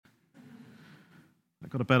I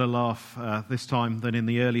got a better laugh this time than in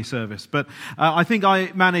the early service. But I think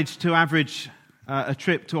I managed to average a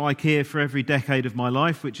trip to IKEA for every decade of my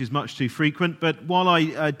life, which is much too frequent. But while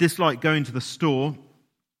I dislike going to the store,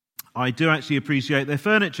 I do actually appreciate their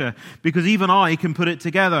furniture, because even I can put it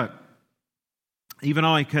together. Even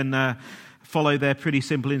I can follow their pretty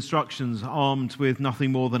simple instructions, armed with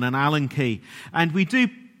nothing more than an Allen key. And we do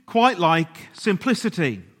quite like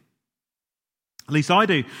simplicity. At least I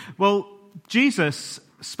do. Well, Jesus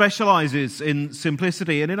specializes in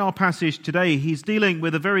simplicity, and in our passage today, he's dealing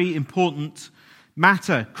with a very important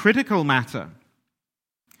matter, critical matter.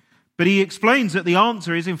 But he explains that the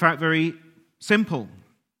answer is, in fact, very simple.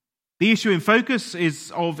 The issue in focus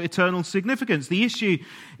is of eternal significance. The issue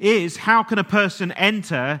is, how can a person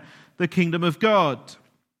enter the kingdom of God?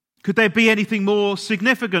 Could there be anything more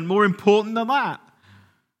significant, more important than that?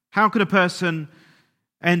 How can a person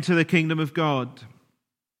enter the kingdom of God?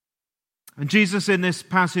 And Jesus in this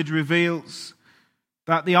passage reveals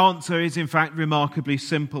that the answer is in fact remarkably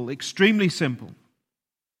simple, extremely simple.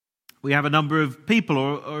 We have a number of people,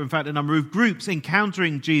 or in fact a number of groups,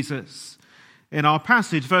 encountering Jesus in our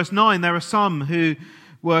passage. Verse 9, there are some who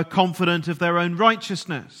were confident of their own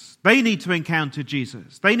righteousness. They need to encounter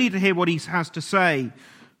Jesus. They need to hear what he has to say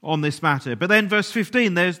on this matter. But then verse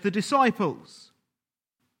 15, there's the disciples,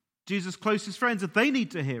 Jesus' closest friends, and they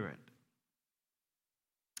need to hear it.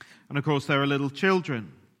 And of course, there are little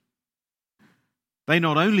children. They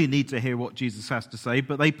not only need to hear what Jesus has to say,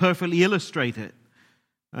 but they perfectly illustrate it,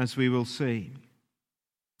 as we will see.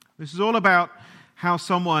 This is all about how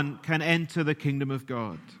someone can enter the kingdom of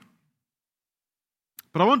God.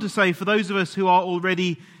 But I want to say, for those of us who are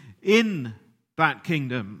already in that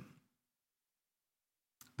kingdom,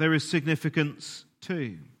 there is significance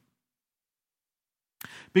too.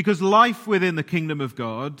 Because life within the kingdom of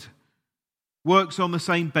God works on the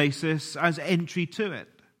same basis as entry to it.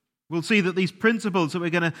 We'll see that these principles that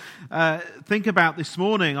we're going to think about this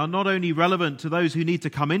morning are not only relevant to those who need to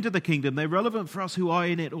come into the kingdom, they're relevant for us who are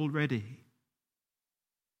in it already.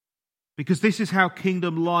 Because this is how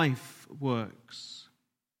kingdom life works.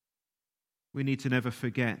 We need to never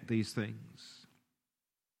forget these things.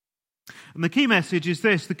 And the key message is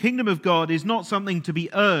this: the kingdom of God is not something to be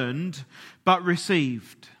earned, but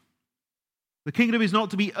received. The kingdom is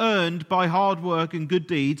not to be earned by hard work and good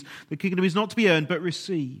deeds. The kingdom is not to be earned, but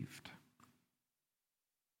received.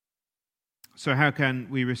 So how can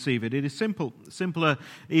we receive it? It is simple, simpler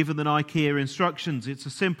even than IKEA instructions. It's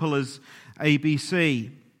as simple as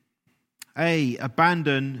ABC. A,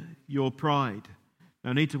 abandon your pride.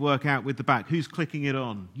 Now I need to work out with the back. Who's clicking it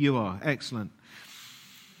on? You are. Excellent.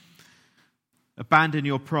 Abandon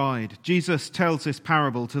your pride. Jesus tells this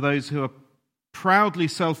parable to those who are proudly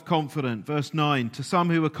self-confident. Verse 9, to some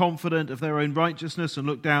who are confident of their own righteousness and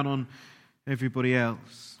look down on everybody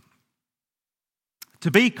else. To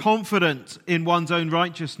be confident in one's own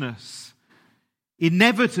righteousness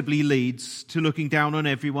inevitably leads to looking down on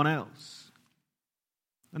everyone else.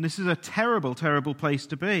 And this is a terrible, terrible place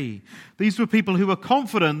to be. These were people who were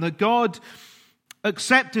confident that God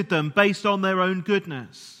accepted them based on their own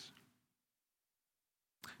goodness.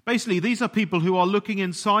 Basically, these are people who are looking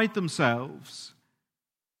inside themselves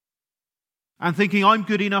and thinking, I'm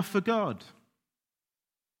good enough for God.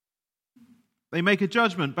 They make a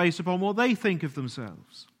judgment based upon what they think of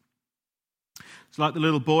themselves. It's like the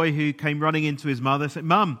little boy who came running into his mother and said,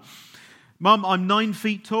 Mum, I'm 9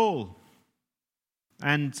 feet tall.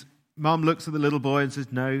 And Mum looks at the little boy and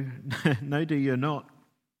says, No, dear, you're not.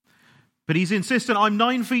 But he's insistent, I'm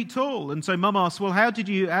 9 feet tall. And so Mum asks, well, how did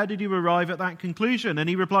you arrive at that conclusion? And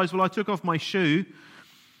he replies, well, I took off my shoe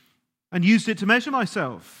and used it to measure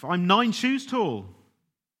myself. I'm 9 shoes tall.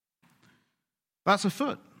 That's a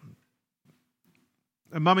foot.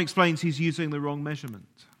 And Mum explains he's using the wrong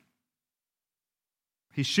measurement.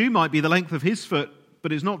 His shoe might be the length of his foot,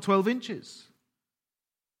 but it's not 12 inches.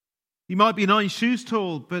 He might be 9 shoes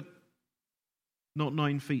tall, but not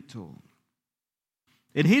 9 feet tall.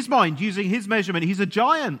 In his mind, using his measurement, he's a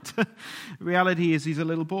giant. Reality is he's a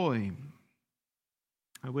little boy.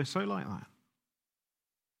 And we're so like that.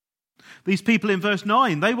 These people in verse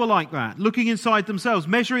 9, they were like that, looking inside themselves,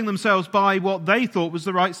 measuring themselves by what they thought was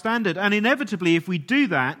the right standard. And inevitably, if we do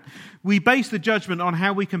that, we base the judgment on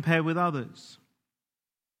how we compare with others.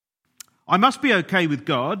 I must be okay with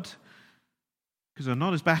God because I'm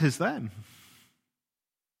not as bad as them.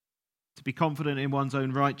 To be confident in one's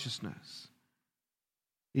own righteousness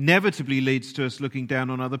inevitably leads to us looking down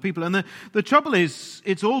on other people. And the trouble is,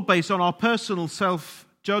 it's all based on our personal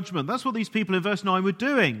self-judgment. That's what these people in verse 9 were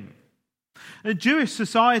doing. And Jewish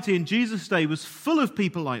society in Jesus' day was full of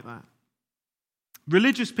people like that.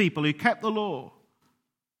 Religious people who kept the law.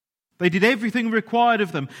 They did everything required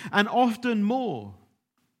of them, and often more.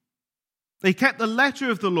 They kept the letter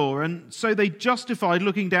of the law, and so they justified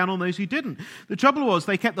looking down on those who didn't. The trouble was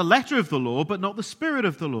they kept the letter of the law, but not the spirit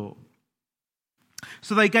of the law.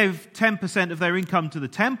 So they gave 10% of their income to the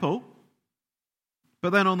temple, but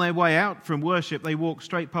then on their way out from worship, they walked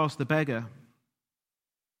straight past the beggar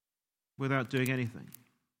without doing anything.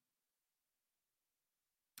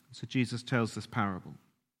 So Jesus tells this parable.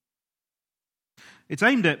 It's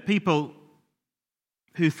aimed at people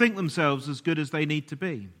who think themselves as good as they need to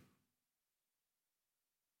be.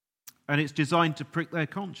 And it's designed to prick their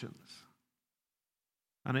conscience.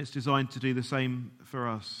 And it's designed to do the same for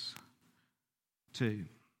us too.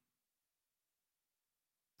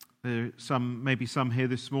 There are maybe some here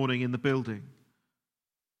this morning in the building.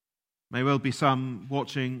 May well be some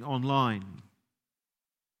watching online.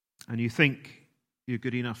 And you think you're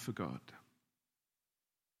good enough for God.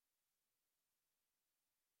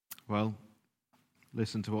 Well,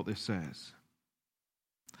 listen to what this says.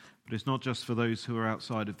 But it's not just for those who are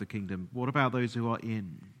outside of the kingdom. What about those who are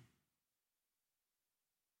in?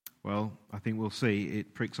 Well, I think we'll see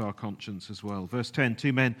it pricks our conscience as well. Verse 10,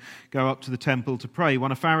 2 men go up to the temple to pray.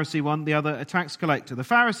 One a Pharisee, one the other a tax collector. The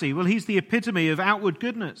Pharisee, well, he's the epitome of outward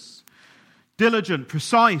goodness. Diligent,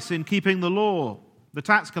 precise in keeping the law. The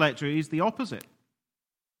tax collector, he's the opposite.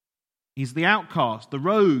 He's the outcast, the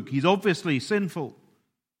rogue. He's obviously sinful.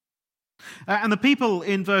 And the people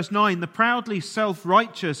in verse 9, the proudly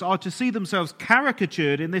self-righteous, are to see themselves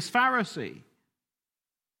caricatured in this Pharisee.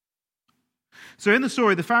 So in the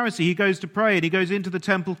story, the Pharisee, he goes to pray and he goes into the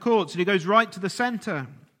temple courts and he goes right to the center.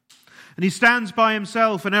 And he stands by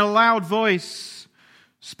himself and in a loud voice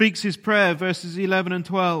speaks his prayer, verses 11 and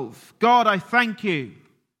 12. God, I thank you.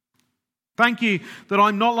 Thank you that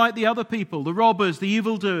I'm not like the other people, the robbers, the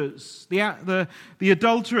evildoers, the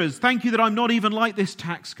adulterers. Thank you that I'm not even like this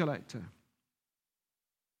tax collector.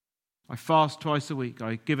 I fast twice a week.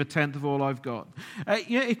 I give a tenth of all I've got.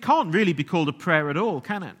 It can't really be called a prayer at all,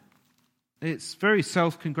 can it? It's very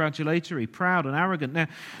self-congratulatory, proud and arrogant. Now,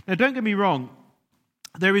 don't get me wrong.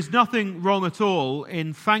 There is nothing wrong at all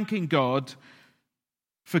in thanking God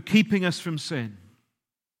for keeping us from sin.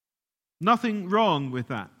 Nothing wrong with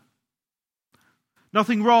that.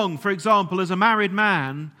 Nothing wrong, for example, as a married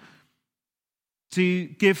man, to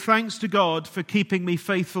give thanks to God for keeping me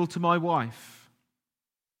faithful to my wife,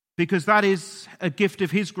 because that is a gift of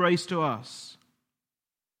His grace to us.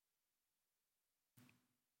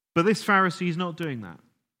 But this Pharisee is not doing that.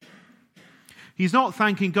 He's not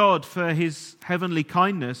thanking God for His heavenly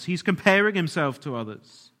kindness. He's comparing himself to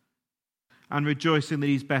others and rejoicing that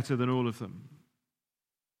he's better than all of them.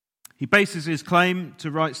 He bases his claim to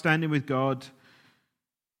right standing with God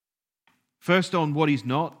first on what he's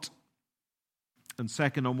not, and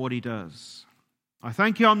second on what he does. I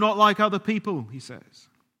thank you I'm not like other people, he says.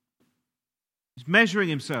 He's measuring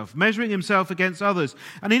himself against others.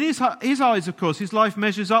 And in his eyes, of course, his life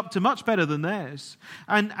measures up to much better than theirs.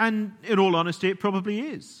 And in all honesty, it probably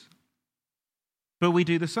is. But we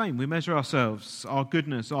do the same. We measure ourselves, our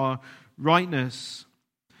goodness, our rightness,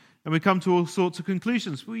 and we come to all sorts of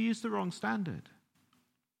conclusions. We use the wrong standard.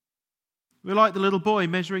 We're like the little boy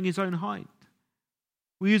measuring his own height.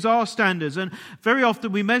 We use our standards, and very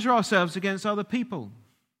often we measure ourselves against other people.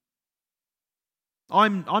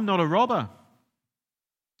 I'm not a robber.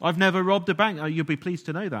 I've never robbed a bank. You'll be pleased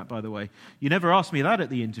to know that, by the way. You never asked me that at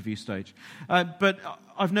the interview stage. But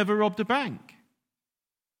I've never robbed a bank.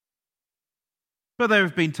 But there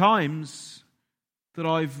have been times that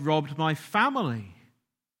I've robbed my family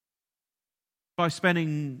by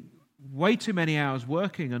spending way too many hours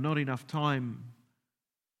working and not enough time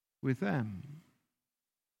with them.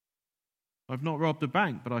 I've not robbed a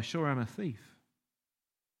bank, but I sure am a thief.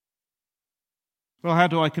 Well, how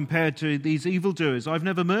do I compare to these evildoers? I've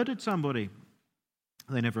never murdered somebody.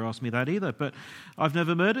 They never asked me that either, but I've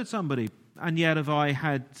never murdered somebody. And yet have I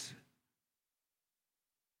had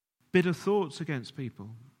bitter thoughts against people?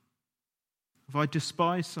 Have I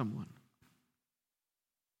despised someone?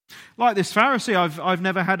 Like this Pharisee, I've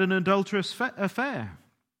never had an adulterous affair.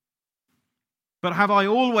 But have I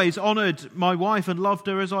always honoured my wife and loved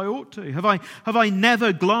her as I ought to? Have I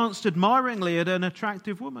never glanced admiringly at an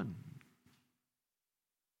attractive woman?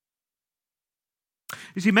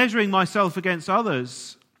 You see, measuring myself against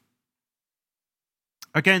others,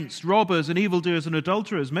 against robbers and evildoers and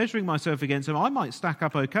adulterers, measuring myself against them, I might stack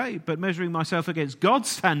up okay, but measuring myself against God's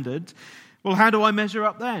standard, well, how do I measure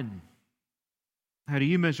up then? How do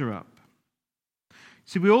you measure up?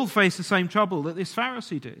 See, we all face the same trouble that this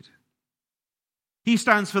Pharisee did. He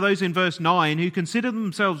stands for those in verse 9 who consider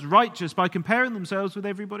themselves righteous by comparing themselves with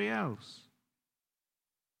everybody else.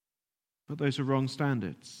 But those are wrong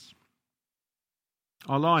standards.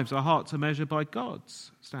 Our lives, our hearts are measured by God's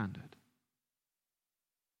standard.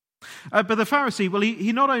 But the Pharisee, well,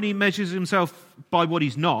 he not only measures himself by what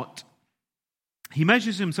he's not, he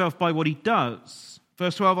measures himself by what he does.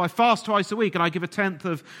 Verse 12, I fast twice a week and I give a tenth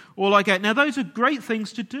of all I get. Now, those are great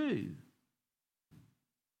things to do.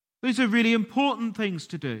 Those are really important things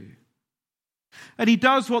to do. And he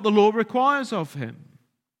does what the law requires of him.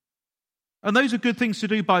 And those are good things to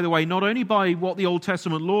do, by the way, not only by what the Old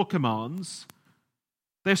Testament law commands,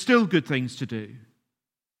 they're still good things to do.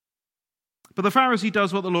 But the Pharisee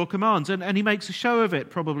does what the law commands, and he makes a show of it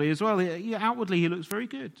probably as well. Outwardly, he looks very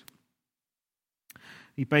good.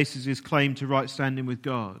 He bases his claim to right standing with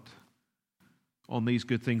God on these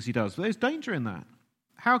good things he does. But there's danger in that.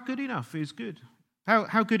 How good enough is good?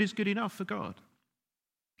 How good is good enough for God?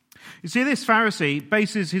 You see, this Pharisee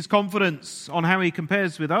bases his confidence on how he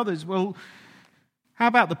compares with others. Well, how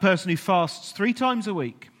about the person who fasts 3 times a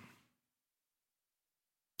week?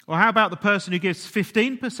 Or how about the person who gives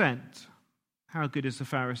 15%? How good is the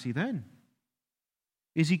Pharisee then?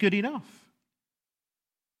 Is he good enough?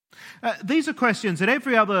 These are questions that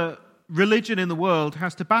every other religion in the world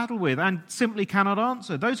has to battle with and simply cannot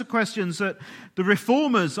answer. Those are questions that the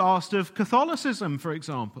reformers asked of Catholicism, for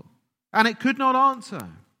example, and it could not answer.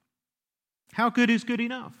 How good is good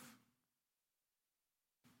enough?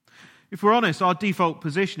 If we're honest, our default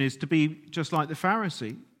position is to be just like the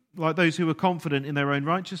Pharisee, like those who were confident in their own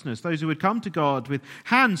righteousness, those who would come to God with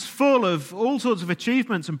hands full of all sorts of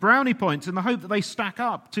achievements and brownie points in the hope that they stack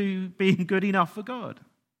up to being good enough for God.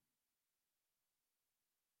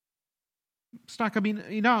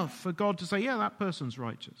 Enough for God to say, yeah, that person's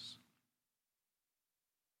righteous.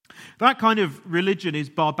 That kind of religion is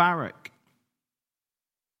barbaric.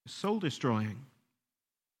 It's soul-destroying.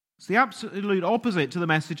 It's the absolute opposite to the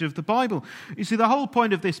message of the Bible. You see, the whole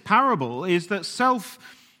point of this parable is that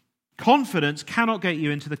self-confidence cannot get you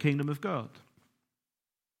into the kingdom of God.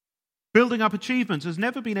 Building up achievements has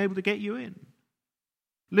never been able to get you in.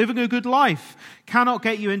 Living a good life cannot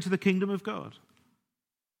get you into the kingdom of God.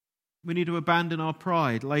 We need to abandon our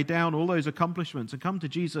pride, lay down all those accomplishments, and come to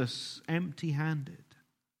Jesus empty-handed.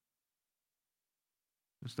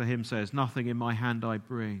 As the hymn says, nothing in my hand I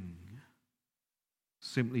bring,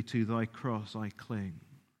 simply to thy cross I cling.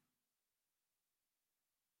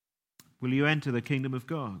 Will you enter the kingdom of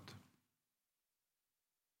God?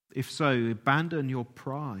 If so, abandon your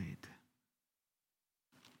pride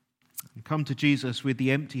and come to Jesus with the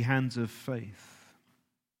empty hands of faith.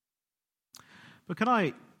 But can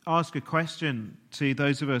I ask a question to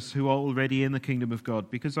those of us who are already in the kingdom of God?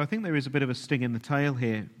 Because I think there is a bit of a sting in the tail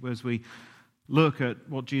here as we look at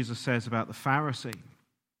what Jesus says about the Pharisee.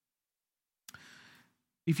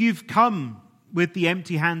 If you've come with the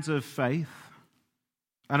empty hands of faith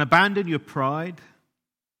and abandoned your pride,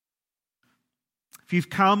 if you've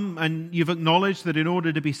come and you've acknowledged that in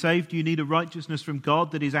order to be saved you need a righteousness from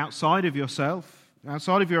God that is outside of yourself,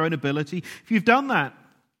 outside of your own ability, if you've done that,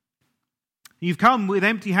 you've come with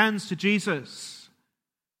empty hands to Jesus,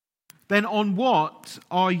 then on what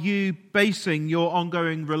are you basing your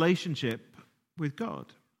ongoing relationship with God?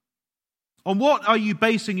 On what are you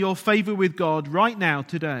basing your favor with God right now,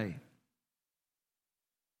 today?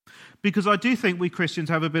 Because I do think we Christians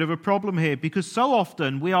have a bit of a problem here, because so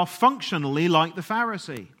often we are functionally like the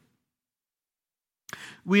Pharisee.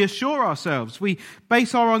 We assure ourselves, we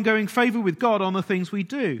base our ongoing favor with God on the things we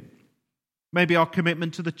do. Maybe our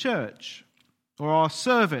commitment to the church, or our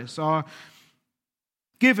service, our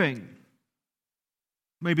giving.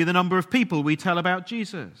 Maybe the number of people we tell about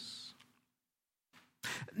Jesus.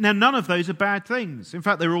 Now, none of those are bad things. In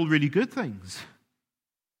fact, they're all really good things.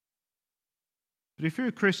 But if you're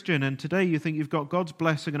a Christian and today you think you've got God's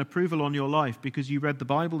blessing and approval on your life because you read the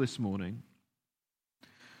Bible this morning,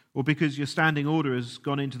 or because your standing order has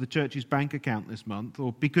gone into the church's bank account this month,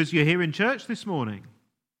 or because you're here in church this morning,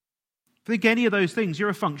 if you think any of those things, you're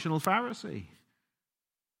a functional Pharisee.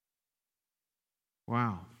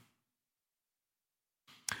 Wow.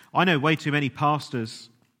 I know way too many pastors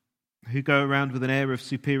who go around with an air of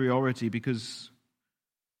superiority because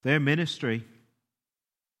their ministry,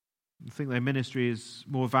 I think their ministry is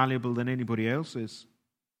more valuable than anybody else's.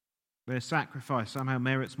 Their sacrifice somehow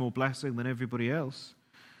merits more blessing than everybody else.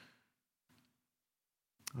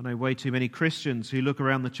 I know way too many Christians who look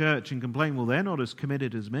around the church and complain, well, they're not as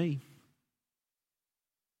committed as me.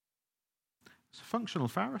 It's a functional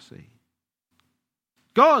Pharisee.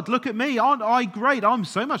 God, look at me. Aren't I great? I'm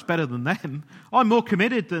so much better than them. I'm more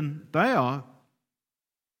committed than they are.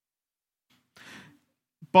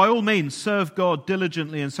 By all means, serve God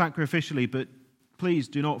diligently and sacrificially, but please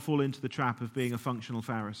do not fall into the trap of being a functional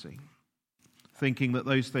Pharisee. thinking that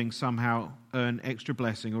those things somehow earn extra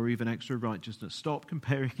blessing or even extra righteousness. Stop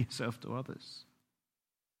comparing yourself to others.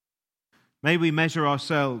 May we measure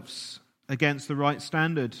ourselves against the right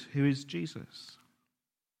standard, who is Jesus.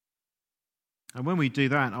 And when we do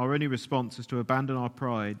that, our only response is to abandon our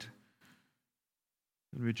pride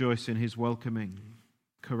and rejoice in his welcoming,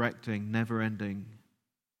 correcting, never-ending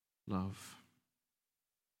love.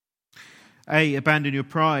 A, abandon your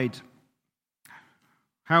pride.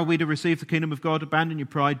 How are we to receive the kingdom of God? Abandon your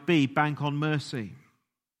pride. B, bank on mercy.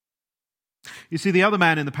 You see, the other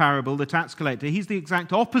man in the parable, the tax collector, he's the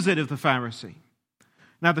exact opposite of the Pharisee.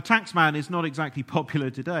 Now, the tax man is not exactly popular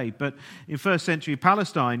today, but in first century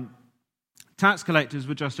Palestine, tax collectors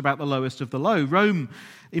were just about the lowest of the low. Rome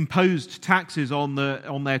imposed taxes on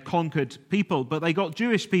their conquered people, but they got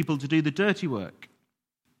Jewish people to do the dirty work.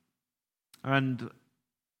 And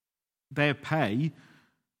their pay,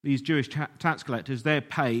 these Jewish tax collectors, their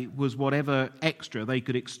pay was whatever extra they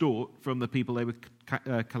could extort from the people they were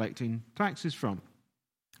collecting taxes from.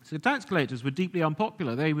 So tax collectors were deeply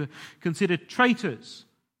unpopular. They were considered traitors,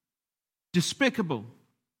 despicable.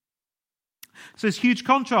 So there's huge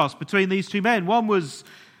contrast between these two men. One was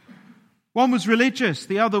religious,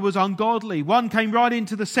 the other was ungodly. One came right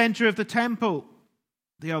into the center of the temple,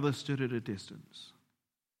 the other stood at a distance.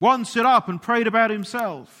 One stood up and prayed about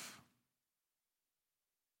himself.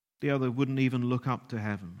 The other wouldn't even look up to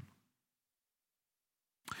heaven.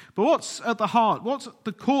 But what's at the heart? What's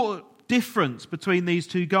the core difference between these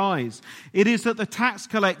two guys? It is that the tax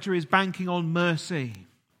collector is banking on mercy.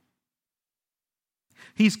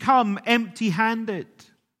 He's come empty-handed.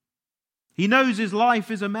 He knows his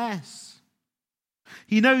life is a mess.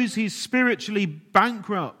 He knows he's spiritually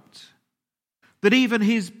bankrupt. That even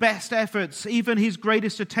his best efforts, even his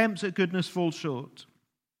greatest attempts at goodness fall short.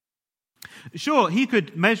 Sure, he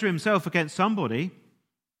could measure himself against somebody.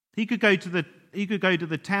 He could go to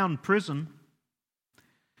the town prison,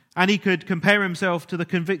 and he could compare himself to the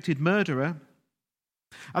convicted murderer.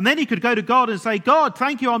 And then he could go to God and say, God,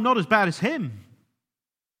 thank you, I'm not as bad as him.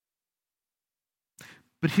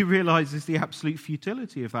 But he realizes the absolute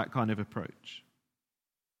futility of that kind of approach.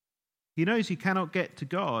 He knows he cannot get to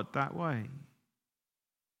God that way.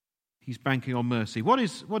 He's banking on mercy. What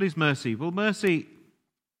is mercy? Well, mercy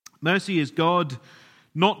is God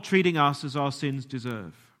not treating us as our sins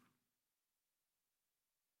deserve.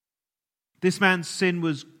 This man's sin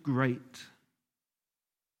was great.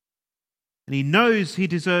 And he knows he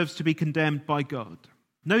deserves to be condemned by God.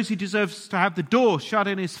 Knows he deserves to have the door shut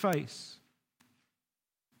in his face.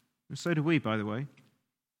 And so do we, by the way.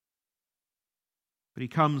 But he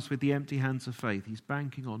comes with the empty hands of faith. He's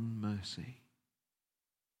banking on mercy.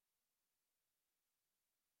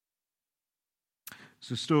 It's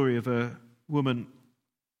a story of a woman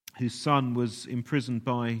whose son was imprisoned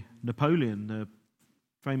by Napoleon, the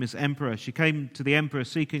famous emperor. She came to the emperor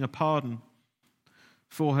seeking a pardon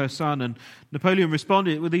for her son, and Napoleon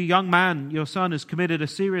responded with, young man, your son has committed a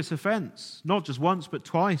serious offense, not just once but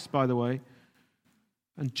twice, by the way,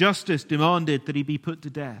 and justice demanded that he be put to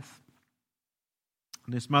death.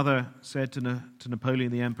 And his mother said to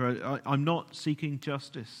Napoleon the emperor, I'm not seeking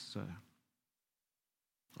justice, sir.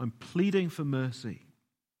 I'm pleading for mercy.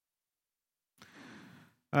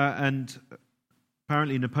 And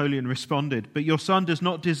apparently Napoleon responded, but your son does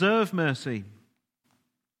not deserve mercy.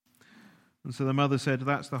 And so the mother said,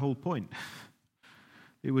 that's the whole point.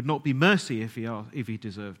 It would not be mercy if he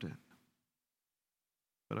deserved it.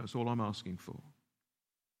 But that's all I'm asking for.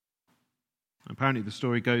 Apparently the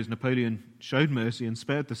story goes Napoleon showed mercy and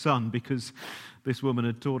spared the son because this woman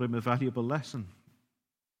had taught him a valuable lesson.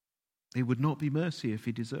 It would not be mercy if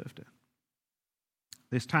he deserved it.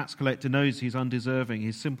 This tax collector knows he's undeserving.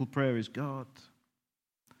 His simple prayer is, God,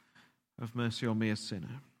 have mercy on me, a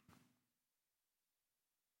sinner.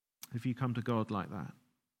 If you come to God like that,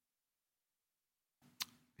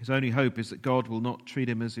 his only hope is that God will not treat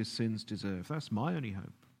him as his sins deserve. That's my only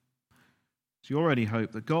hope. It's your only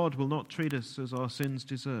hope, that God will not treat us as our sins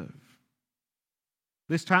deserve.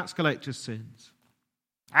 This tax collector's sins,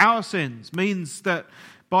 our sins, means that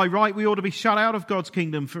by right we ought to be shut out of God's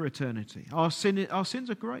kingdom for eternity. Our sins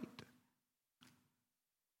are great,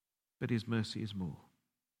 but his mercy is more.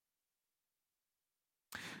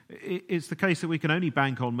 It's the case that we can only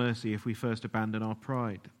bank on mercy if we first abandon our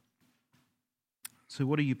pride. So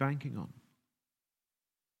what are you banking on?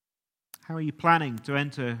 How are you planning to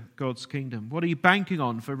enter God's kingdom? What are you banking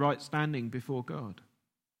on for right standing before God?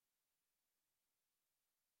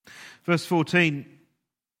 Verse 14,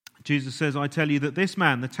 Jesus says, I tell you that this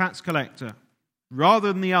man, the tax collector,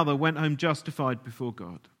 rather than the other, went home justified before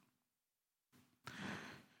God.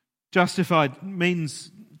 Justified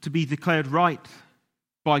means to be declared right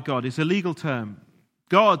by God is a legal term.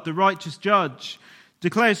 God, the righteous judge,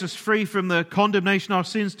 declares us free from the condemnation our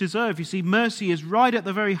sins deserve. You see, mercy is right at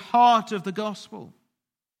the very heart of the gospel.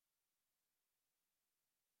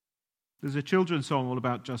 There's a children's song all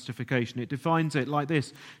about justification. It defines it like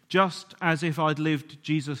this: just as if I'd lived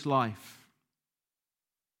Jesus' life.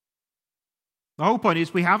 The whole point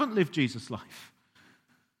is we haven't lived Jesus' life.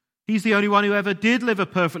 He's the only one who ever did live a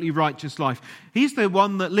perfectly righteous life. He's the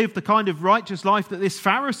one that lived the kind of righteous life that this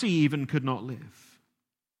Pharisee even could not live.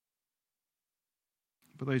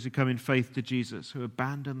 For those who come in faith to Jesus, who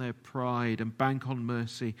abandon their pride and bank on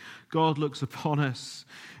mercy, God looks upon us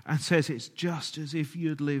and says it's just as if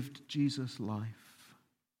you'd lived Jesus' life.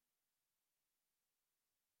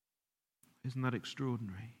 Isn't that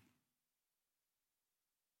extraordinary?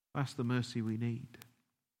 That's the mercy we need.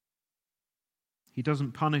 He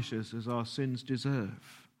doesn't punish us as our sins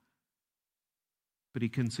deserve, but he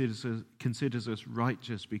considers us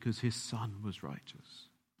righteous because his Son was righteous.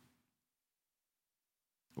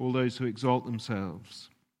 All those who exalt themselves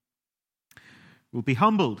will be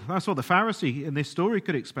humbled. That's what the Pharisee in this story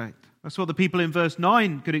could expect. That's what the people in verse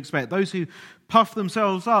 9 could expect. Those who puff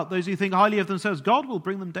themselves up, those who think highly of themselves, God will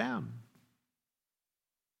bring them down.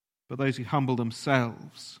 But those who humble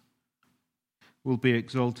themselves will be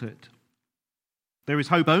exalted. There is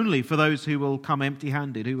hope only for those who will come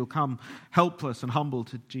empty-handed, who will come helpless and humble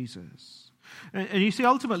to Jesus. And you see,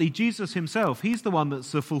 ultimately, Jesus himself, he's the one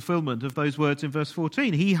that's the fulfillment of those words in verse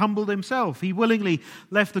 14. He humbled himself. He willingly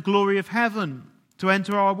left the glory of heaven to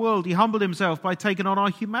enter our world. He humbled himself by taking on our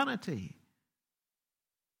humanity.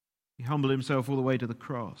 He humbled himself all the way to the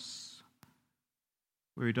cross,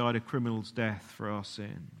 where he died a criminal's death for our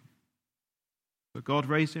sin. But God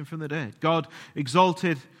raised him from the dead. God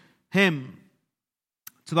exalted him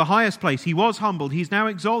to the highest place. He was humbled. He's now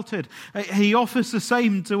exalted. He offers the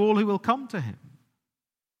same to all who will come to him.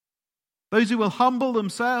 Those who will humble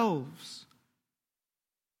themselves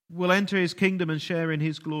will enter his kingdom and share in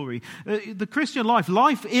his glory. The Christian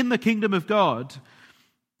life in the kingdom of God,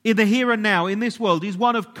 in the here and now, in this world, is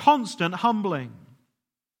one of constant humbling.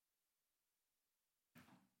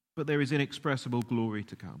 But there is inexpressible glory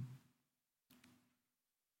to come.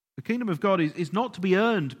 The kingdom of God is not to be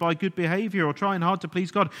earned by good behavior or trying hard to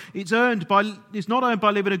please God. It's not earned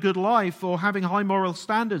by living a good life or having high moral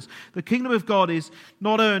standards. The kingdom of God is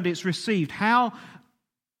not earned, it's received. How?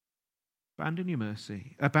 Abandon your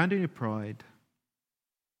mercy. Abandon your pride.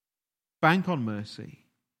 Bank on mercy.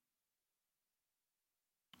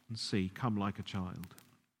 And see, come like a child.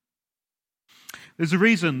 There's a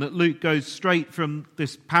reason that Luke goes straight from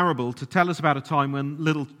this parable to tell us about a time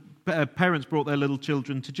when parents brought their little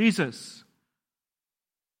children to Jesus.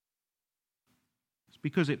 It's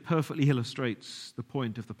because it perfectly illustrates the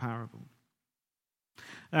point of the parable.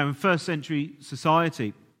 Now, in first century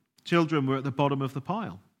society, children were at the bottom of the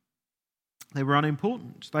pile. They were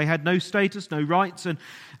unimportant. They had no status, no rights, and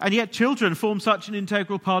yet children formed such an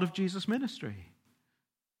integral part of Jesus' ministry.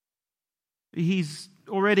 He's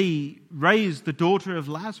already raised the daughter of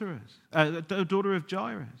the daughter of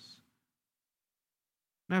Jairus.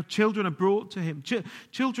 Now children are brought to him.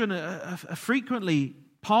 Children are frequently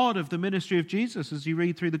part of the ministry of Jesus as you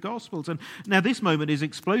read through the Gospels. And now this moment is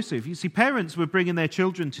explosive. You see, parents were bringing their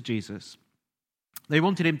children to Jesus. They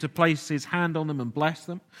wanted him to place his hand on them and bless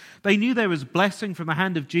them. They knew there was blessing from the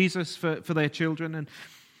hand of Jesus for their children.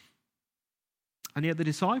 And yet the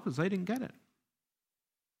disciples, they didn't get it.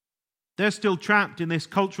 They're still trapped in this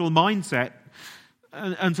cultural mindset.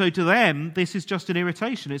 And so to them, this is just an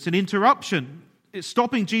irritation. It's an interruption. It's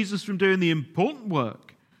stopping Jesus from doing the important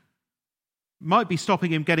work. Might be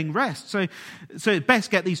stopping him getting rest. So it's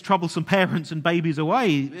best get these troublesome parents and babies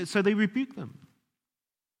away. So they rebuke them.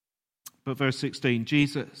 But verse 16,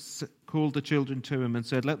 Jesus called the children to him and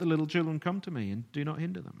said, "Let the little children come to me and do not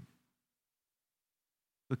hinder them.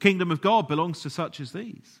 The kingdom of God belongs to such as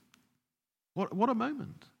these." What a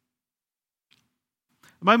moment.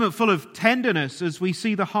 A moment full of tenderness as we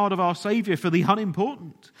see the heart of our Saviour for the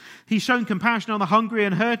unimportant. He's shown compassion on the hungry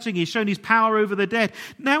and hurting. He's shown his power over the dead.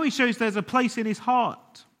 Now he shows there's a place in his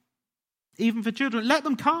heart, even for children. Let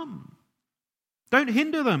them come. Don't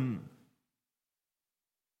hinder them.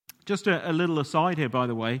 Just a little aside here, by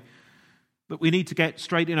the way, that we need to get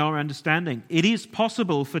straight in our understanding. It is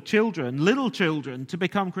possible for children, little children, to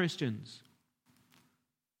become Christians.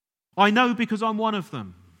 I know because I'm one of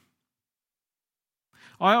them.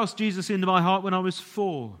 I asked Jesus into my heart when I was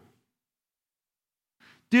 4.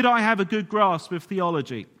 Did I have a good grasp of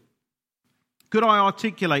theology? Could I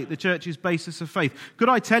articulate the church's basis of faith? Could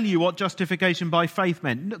I tell you what justification by faith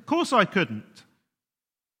meant? Of course I couldn't.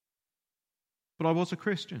 but I was a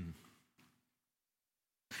Christian.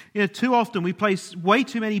 Too often we place way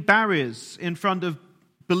too many barriers in front of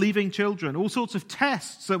believing children, all sorts of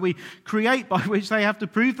tests that we create by which they have to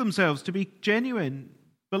prove themselves to be genuine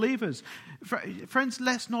believers. Friends,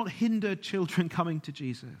 let's not hinder children coming to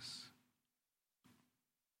Jesus.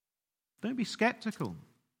 Don't be skeptical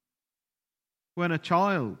when a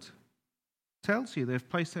child tells you they've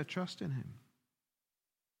placed their trust in him.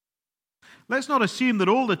 Let's not assume that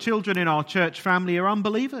all the children in our church family are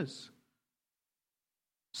unbelievers.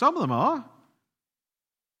 Some of them are,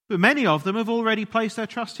 but many of them have already placed their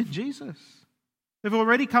trust in Jesus. They've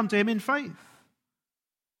already come to him in faith.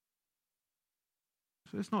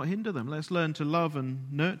 So let's not hinder them. Let's learn to love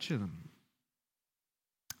and nurture them.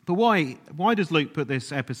 But why does Luke put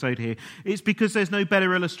this episode here? It's because there's no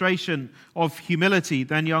better illustration of humility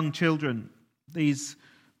than young children, these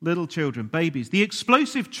little children, babies. The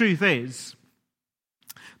explosive truth is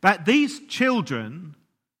that these children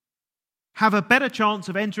have a better chance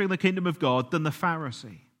of entering the kingdom of God than the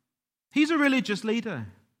Pharisee. He's a religious leader.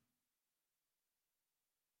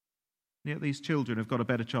 Yet these children have got a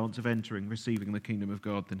better chance of receiving the kingdom of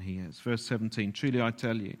God than he has. Verse 17, truly I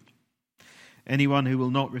tell you, anyone who will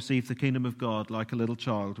not receive the kingdom of God like a little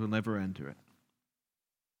child will never enter it.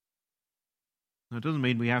 Now, it doesn't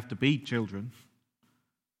mean we have to be children.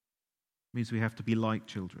 It means we have to be like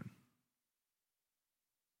children.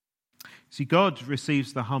 See, God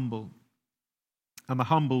receives the humble, and the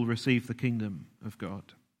humble receive the kingdom of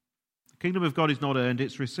God. The kingdom of God is not earned,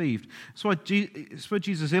 it's received. That's why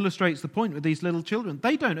Jesus illustrates the point with these little children.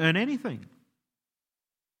 They don't earn anything.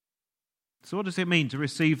 So what does it mean to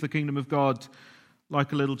receive the kingdom of God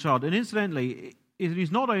like a little child? And incidentally, it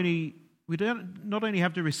is we don't not only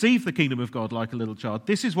have to receive the kingdom of God like a little child,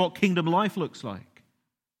 this is what kingdom life looks like.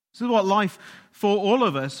 This is what life for all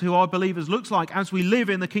of us who are believers looks like as we live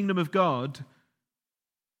in the kingdom of God.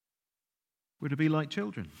 We're to be like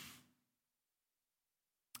children.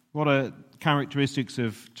 What are characteristics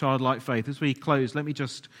of childlike faith? As we close, let me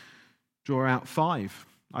just draw out 5.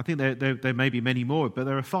 I think there may be many more, but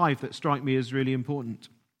there are 5 that strike me as really important.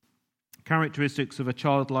 Characteristics of a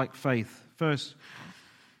childlike faith. First,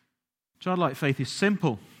 childlike faith is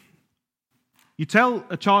simple. You tell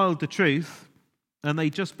a child the truth, and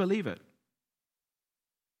they just believe it.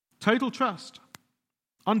 Total trust.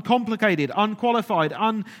 Uncomplicated, unqualified,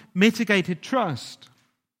 unmitigated trust.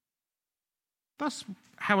 That's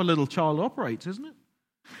how a little child operates, isn't it?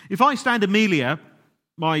 If I stand Amelia,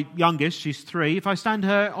 my youngest, she's 3, if I stand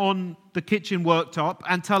her on the kitchen worktop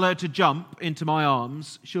and tell her to jump into my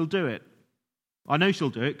arms, she'll do it. I know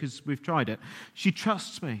she'll do it because we've tried it. She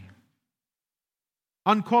trusts me.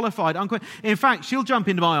 Unqualified. In fact, she'll jump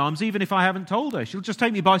into my arms even if I haven't told her. She'll just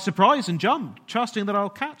take me by surprise and jump, trusting that I'll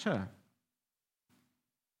catch her.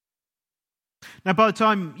 Now, by the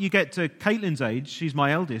time you get to Caitlin's age, she's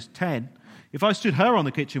my eldest, 10, if I stood her on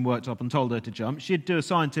the kitchen worktop and told her to jump, she'd do a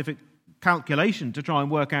scientific calculation to try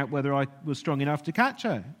and work out whether I was strong enough to catch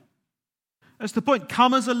her. That's the point.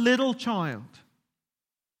 Come as a little child.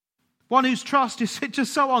 One whose trust is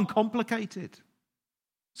just so uncomplicated.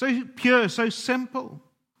 So pure, so simple.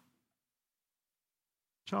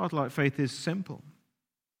 Childlike faith is simple.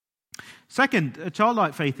 Second, a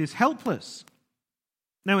childlike faith is helpless.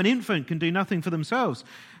 Now, an infant can do nothing for themselves.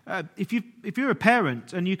 If you're a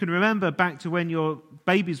parent and you can remember back to when your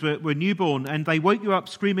babies were newborn and they woke you up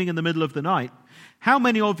screaming in the middle of the night, how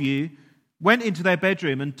many of you went into their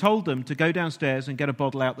bedroom and told them to go downstairs and get a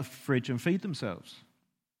bottle out the fridge and feed themselves?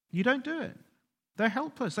 You don't do it. They're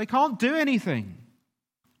helpless. They can't do anything.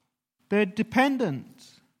 They're dependent.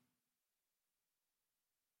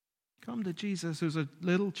 Come to Jesus as a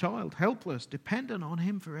little child, helpless, dependent on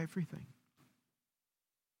him for everything.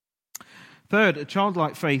 Third, a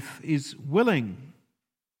childlike faith is willing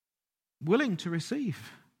to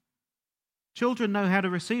receive. Children know how to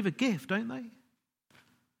receive a gift, don't they?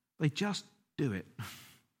 They just do it.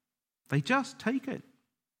 They just take it.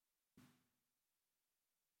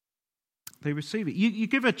 They receive it. You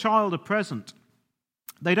give a child a present.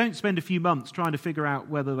 They don't spend a few months trying to figure out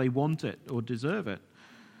whether they want it or deserve it.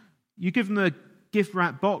 You give them a gift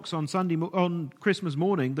wrap box on Christmas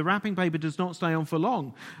morning, the wrapping paper does not stay on for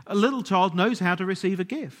long. A little child knows how to receive a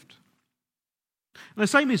gift. And the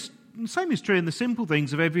same is true in the simple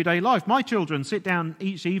things of everyday life. My children sit down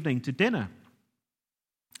each evening to dinner,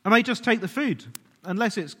 and they just take the food,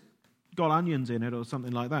 unless it's got onions in it or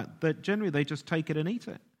something like that. But generally, they just take it and eat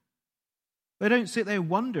it. They don't sit there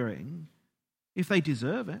wondering if they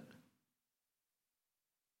deserve it.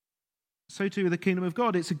 So too with the kingdom of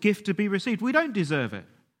God. It's a gift to be received. We don't deserve it.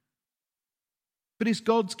 But it's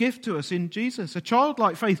God's gift to us in Jesus. A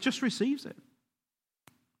childlike faith just receives it.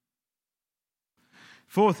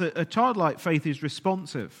 Fourth, a childlike faith is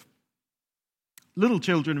responsive. Little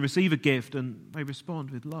children receive a gift and they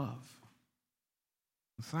respond with love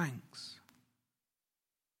and thanks.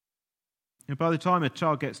 And by the time a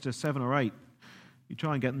child gets to 7 or 8, you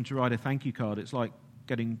try and get them to write a thank you card. It's like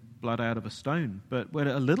getting blood out of a stone. But when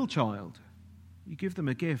a little child, you give them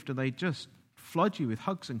a gift and they just flood you with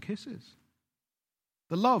hugs and kisses.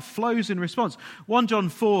 The love flows in response. 1 John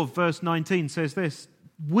 4 verse 19 says this,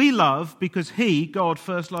 "We love because He, God,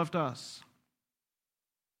 first loved us."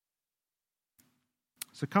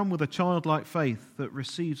 So come with a childlike faith that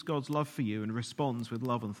receives God's love for you and responds with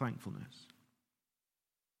love and thankfulness.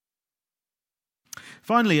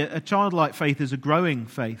 Finally, a childlike faith is a growing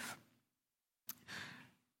faith.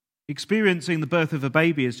 Experiencing the birth of a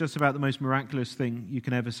baby is just about the most miraculous thing you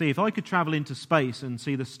can ever see. If I could travel into space and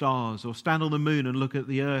see the stars, or stand on the moon and look at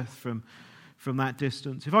the earth from that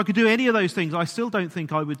distance, if I could do any of those things, I still don't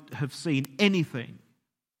think I would have seen anything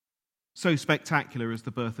so spectacular as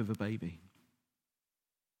the birth of a baby.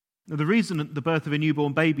 Now, the reason that the birth of a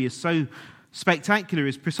newborn baby is so spectacular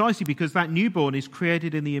is precisely because that newborn is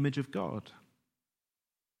created in the image of God.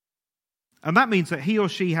 And that means that he or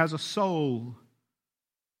she has a soul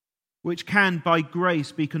which can, by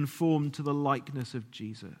grace, be conformed to the likeness of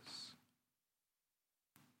Jesus.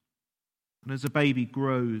 And as a baby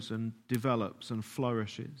grows and develops and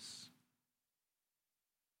flourishes,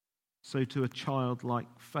 so too a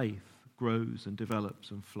childlike faith grows and develops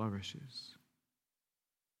and flourishes.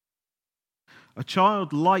 A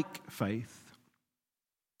childlike faith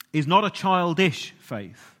is not a childish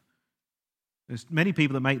faith. There's many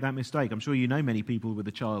people that make that mistake. I'm sure you know many people with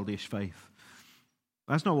a childish faith.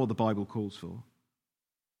 That's not what the Bible calls for.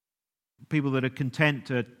 People that are content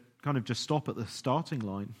to kind of just stop at the starting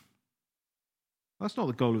line. That's not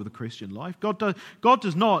the goal of the Christian life. God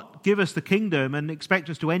does not give us the kingdom and expect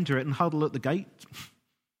us to enter it and huddle at the gate.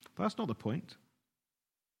 That's not the point.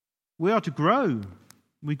 We are to grow.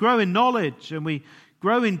 We grow in knowledge and we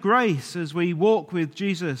grow in grace as we walk with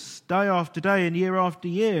Jesus day after day and year after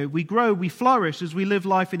year. We grow, we flourish as we live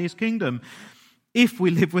life in His kingdom, if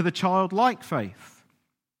we live with a childlike faith.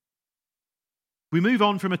 We move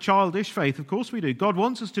on from a childish faith, of course we do. God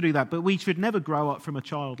wants us to do that, but we should never grow up from a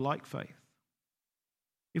childlike faith.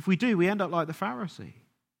 If we do, we end up like the Pharisee.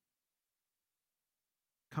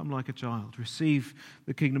 Come like a child. Receive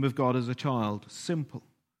the kingdom of God as a child. Simple,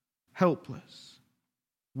 helpless,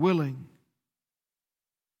 willing,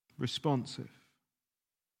 responsive,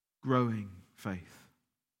 growing faith.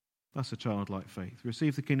 That's a childlike faith.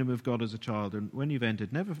 Receive the kingdom of God as a child, and when you've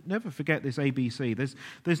entered, never forget this ABC.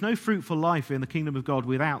 There's no fruitful life in the kingdom of God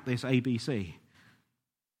without this ABC.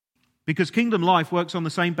 Because kingdom life works on the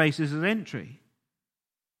same basis as entry.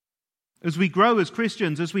 As we grow as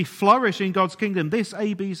Christians, as we flourish in God's kingdom, this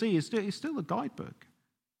ABC is still a guidebook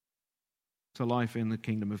to life in the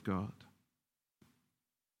kingdom of God.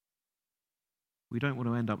 We don't want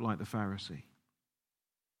to end up like the Pharisee.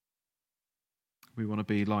 We want to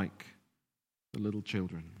be like the little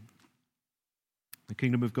children. The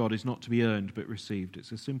kingdom of God is not to be earned but received.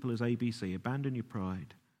 It's as simple as ABC. Abandon your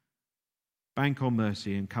pride. Bank on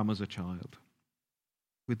mercy and come as a child.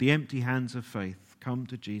 With the empty hands of faith, come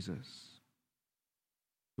to Jesus,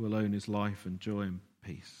 who alone is life and joy and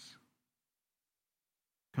peace.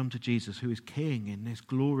 Come to Jesus, who is King in this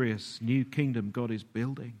glorious new kingdom God is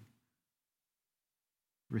building.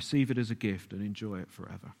 Receive it as a gift and enjoy it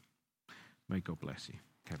forever. May God bless you.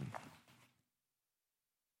 Kevin.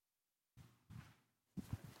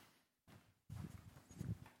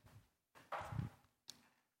 I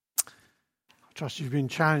trust you've been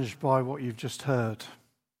challenged by what you've just heard.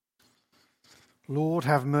 Lord,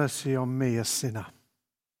 have mercy on me, a sinner,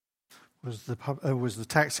 was the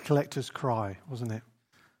tax collector's cry, wasn't it?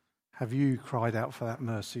 Have you cried out for that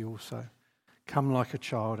mercy also? Come like a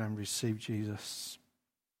child and receive Jesus.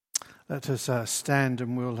 Let us stand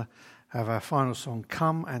and we'll have our final song,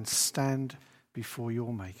 Come and Stand Before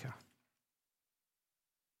Your Maker.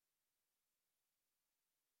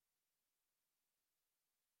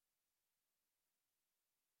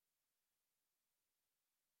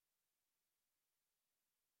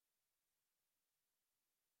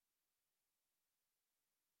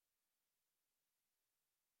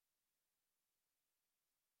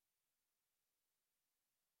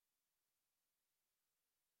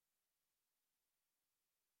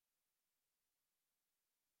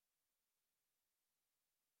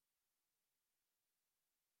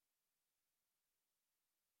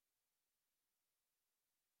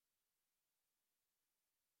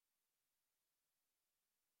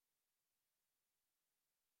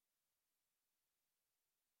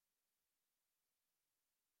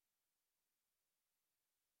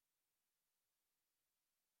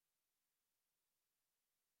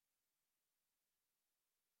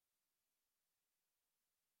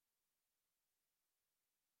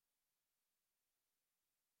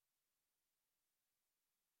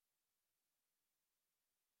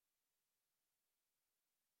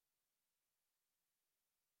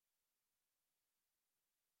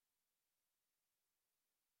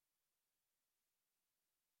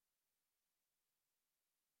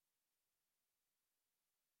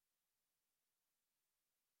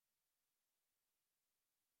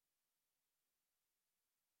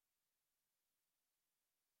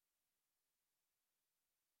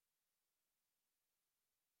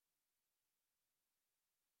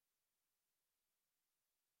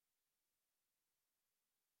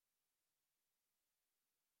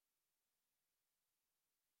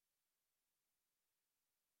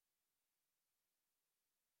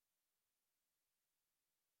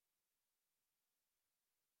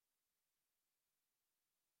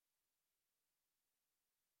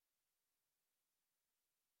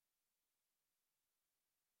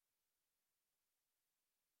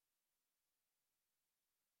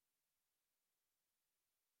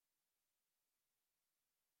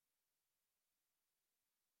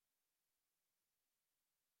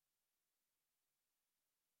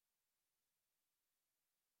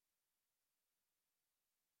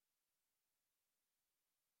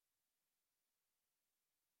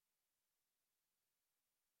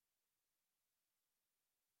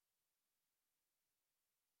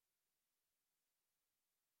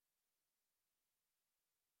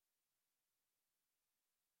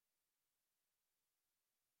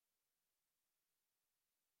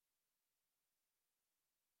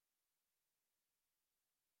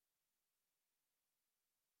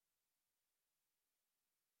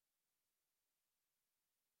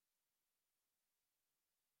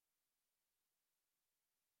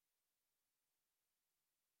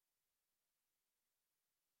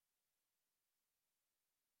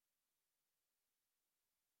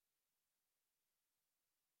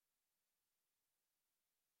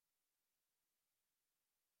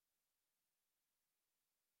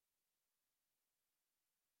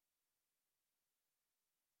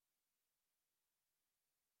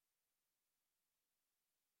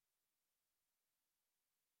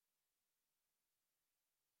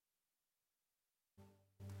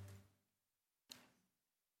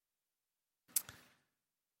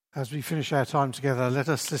 As we finish our time together, let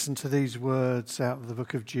us listen to these words out of the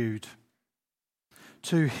book of Jude.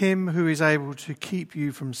 To him who is able to keep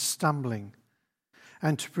you from stumbling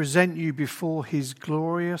and to present you before his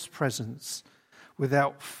glorious presence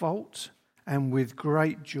without fault and with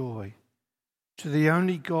great joy, to the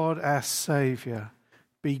only God our Saviour,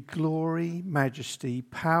 be glory, majesty,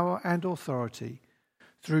 power and authority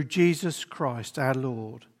through Jesus Christ our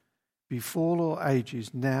Lord, before all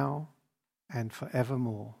ages, now and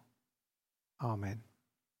forevermore. Amen.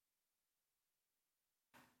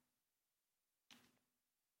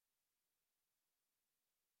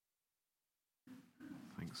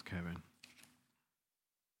 Thanks, Kevin.